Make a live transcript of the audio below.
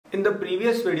In the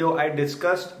previous video, I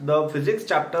discussed the physics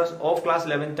chapters of class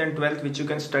 11th and 12th which you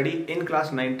can study in class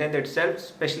 9th, 10th itself,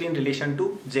 especially in relation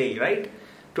to JEE, right?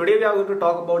 Today we are going to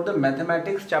talk about the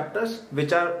mathematics chapters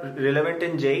which are relevant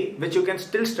in JEE, which you can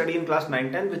still study in class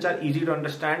 9th, 10th, which are easy to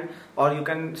understand, or you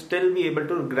can still be able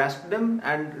to grasp them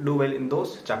and do well in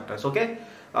those chapters, okay?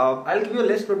 I'll give you a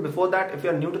list, but before that, if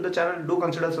you are new to the channel, do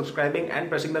consider subscribing and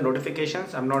pressing the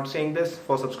notifications. I'm not saying this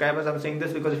for subscribers, I'm saying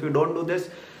this because if you don't do this,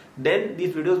 then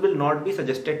these videos will not be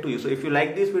suggested to you. So if you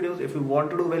like these videos, if you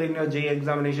want to do well in your JEE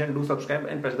examination, do subscribe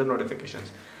and press the notifications.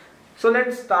 So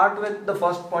let's start with the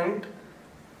first point.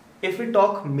 If we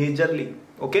talk majorly,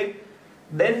 okay,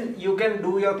 then you can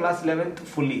do your class 11th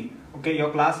fully. Okay,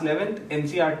 your class 11th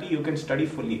NCERT you can study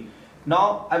fully.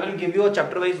 Now I will give you a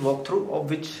chapter wise walkthrough of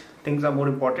which things are more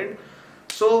important.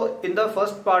 So in the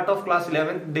first part of class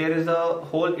 11th, there is a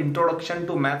whole introduction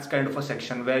to maths kind of a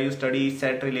section where you study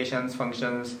set relations,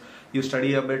 functions, you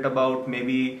study a bit about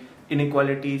maybe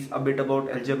inequalities, a bit about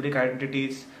algebraic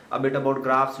identities, a bit about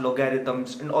graphs,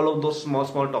 logarithms, and all of those small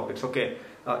topics, okay.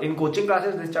 In coaching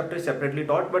classes, this chapter is separately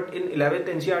taught, but in 11th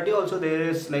NCERT also there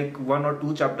is like 1 or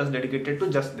 2 chapters dedicated to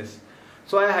just this.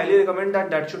 So I highly recommend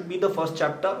that should be the first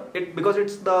chapter, because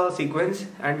it's the sequence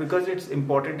and because it's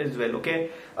important as well, okay.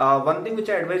 One thing which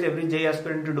I advise every JEE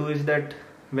aspirant to do is that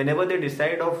whenever they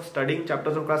decide of studying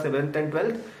chapters of class 11th and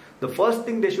 12th, the first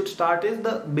thing they should start is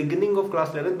the beginning of class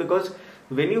 11th, because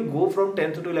when you go from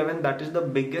 10th to 11th, that is the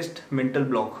biggest mental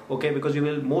block, okay, because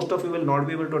most of you will not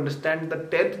be able to understand the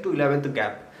 10th to 11th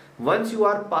gap. Once you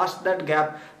are past that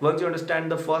gap, once you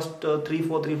understand the first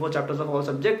 3-4 chapters of all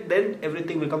subjects, then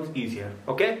everything becomes easier,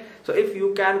 okay. So if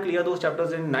you can clear those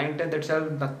chapters in 9th, 10th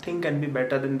itself, nothing can be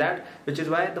better than that, which is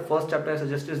why the first chapter I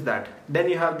suggest is that. Then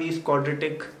you have these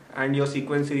quadratic and your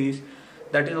sequence series.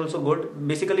 That is also good.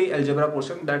 Basically algebra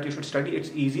portion that you should study.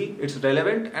 It's easy, it's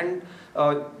relevant, and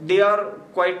they are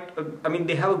quite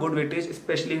they have a good weightage,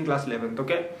 especially in class 11th,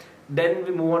 okay. Then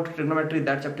we move on to trigonometry.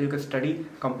 That chapter you can study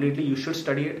completely, you should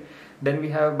study it. Then we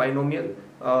have binomial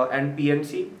and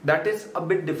PNC. That is a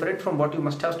bit different from what you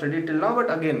must have studied till now, but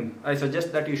again I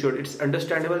suggest that you should. It's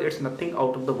understandable, it's nothing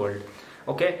out of the world,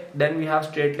 okay. Then we have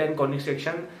straight line, conic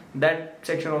section. That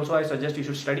section also I suggest you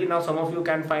should study. Now some of you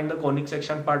can find the conic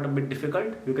section part a bit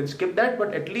difficult, you can skip that,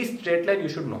 but at least straight line you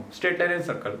should know, straight line and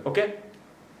circle, okay.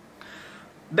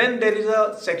 Then there is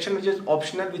a section which is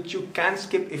optional, which you can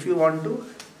skip if you want to,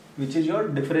 which is your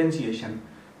differentiation,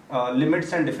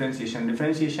 limits and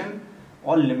differentiation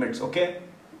or limits, okay.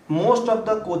 Most of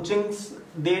the coachings,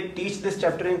 they teach this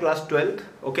chapter in class 12th,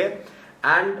 okay.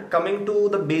 And coming to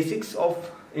the basics of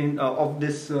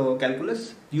this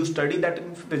calculus, you study that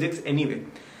in physics anyway,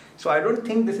 so I don't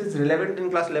think this is relevant in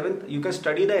class 11th. You can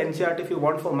study the NCERT if you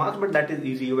want for marks, but that is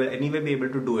easy, you will anyway be able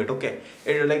to do it, okay.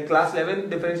 Like class 11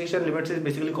 differentiation limits is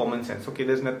basically common sense, okay.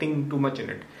 There's nothing too much in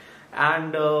it,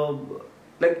 and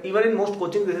like even in most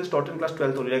coaching this is taught in class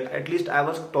 12th only. Like at least I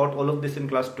was taught all of this in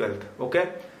class 12th,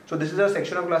 okay. So this is a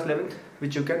section of class 11th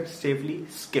which you can safely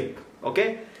skip,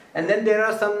 okay. And then there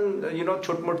are some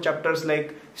chot-mot chapters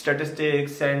like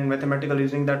statistics and mathematical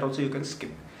reasoning, that also you can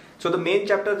skip. So the main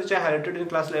chapters which I highlighted in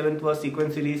class 11th were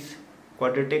sequence series,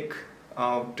 quadratic,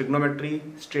 trigonometry,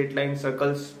 straight line,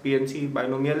 circles, PNC,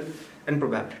 binomial, and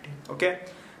probability, okay,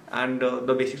 and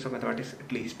the basics of mathematics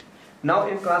at least. Now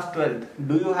in class 12th,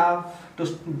 do you have to,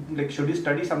 should you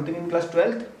study something in class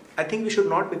 12th? I think we should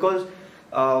not, because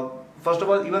first of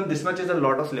all, even this much is a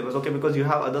lot of syllabus, okay, because you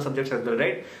have other subjects as well,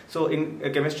 right? So in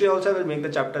chemistry also I will make the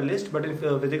chapter list, but in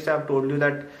physics I have told you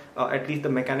that at least the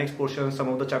mechanics portion, some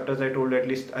of the chapters I told you, at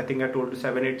least I think I told you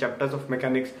 7-8 chapters of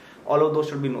mechanics, all of those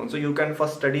should be known. So you can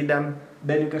first study them,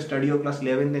 then you can study your class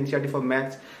 11th NCERT for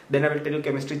maths. Then I will tell you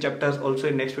chemistry chapters also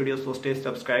in next video, so stay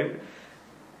subscribed.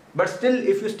 But still,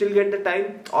 if you still get the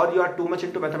time or you are too much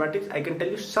into mathematics, I can tell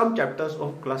you some chapters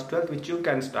of class 12th which you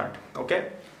can start,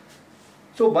 okay.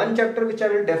 So one chapter which I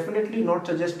will definitely not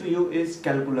suggest to you is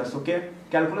calculus, okay.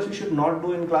 Calculus we should not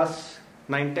do in class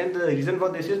 9, 10. The reason for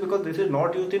this is because this is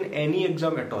not used in any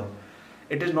exam at all.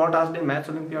 It is not asked in Maths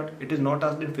Olympiad, it is not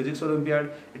asked in Physics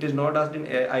Olympiad, it is not asked in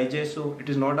IJSO, it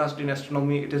is not asked in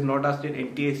Astronomy, it is not asked in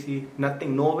NTSE,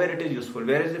 nothing, nowhere it is useful.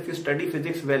 Whereas if you study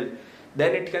physics well,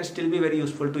 then it can still be very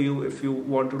useful to you if you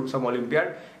want to do some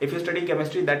Olympiad. If you study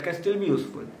chemistry, that can still be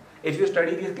useful. If you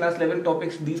study these class 11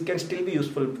 topics, these can still be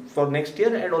useful for next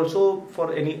year and also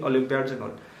for any Olympiads and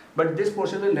all. But this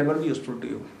portion will never be useful to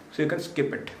you, so you can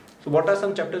skip it. So what are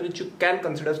some chapters which you can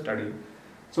consider studying?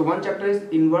 So one chapter is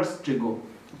inverse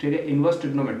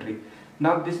trigonometry.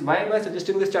 Now this, why am I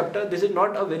suggesting this chapter? This is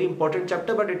not a very important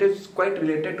chapter, but it is quite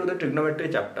related to the trigonometry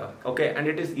chapter, okay, and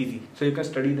it is easy, so you can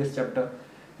study this chapter.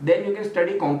 Then you can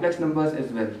study complex numbers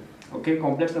as well. Okay,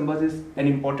 complex numbers is an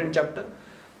important chapter.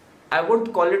 I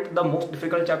wouldn't call it the most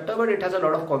difficult chapter, but it has a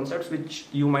lot of concepts which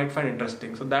you might find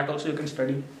interesting. So that also you can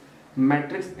study.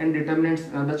 Matrix and determinants,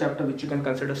 another chapter which you can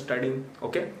consider studying.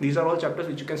 Okay, these are all chapters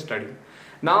which you can study.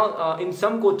 Now in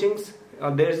some coachings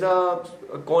there is a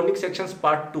conic sections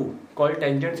part 2 called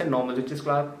tangents and normals, which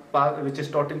is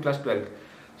taught in class 12.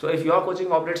 So if your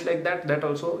coaching operates like that, that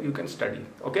also you can study.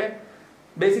 Okay,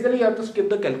 basically you have to skip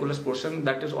the calculus portion.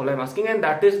 That is all I'm asking, and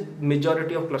that is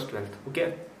majority of class 12th.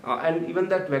 Okay, and even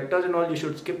that vectors and all you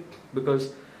should skip,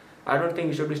 because I don't think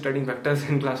you should be studying vectors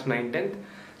in class 9th, 10th.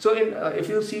 So if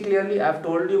you see clearly, I've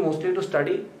told you mostly to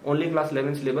study only class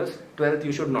 11 syllabus. 12th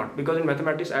you should not, because in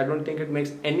mathematics I don't think it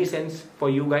makes any sense for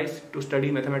you guys to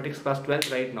study mathematics class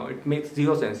 12 right now. It makes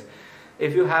zero sense.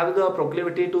 If you have the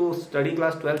proclivity to study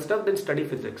class 12 stuff, then study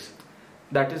physics.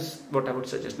 That is what I would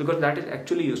suggest, because that is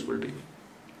actually useful to you.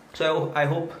 So I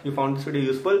hope you found this video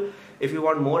useful. If you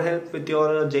want more help with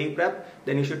your JEE prep,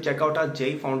 then you should check out our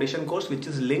JEE Foundation course, which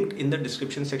is linked in the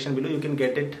description section below. You can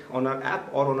get it on our app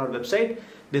or on our website.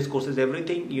 This course is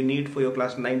everything you need for your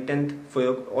class 9th, 10th, for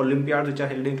your Olympiads which are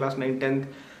held in class 9th, 10th,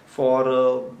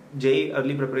 for JEE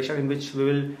early preparation, in which we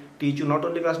will teach you not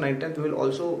only class 9th, 10th, we will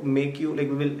also make you, we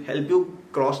will help you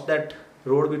cross that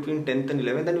road between 10th and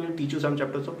 11th, and we will teach you some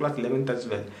chapters of class 11th as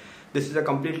well. This is a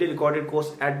completely recorded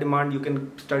course at demand. You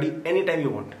can study anytime you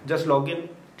want. Just log in,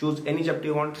 choose any chapter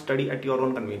you want, study at your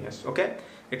own convenience. Okay,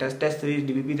 it has test series,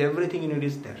 DVPs, everything you need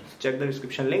is there. Check the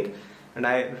description link, and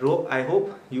I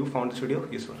hope you found this video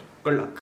useful. Good luck.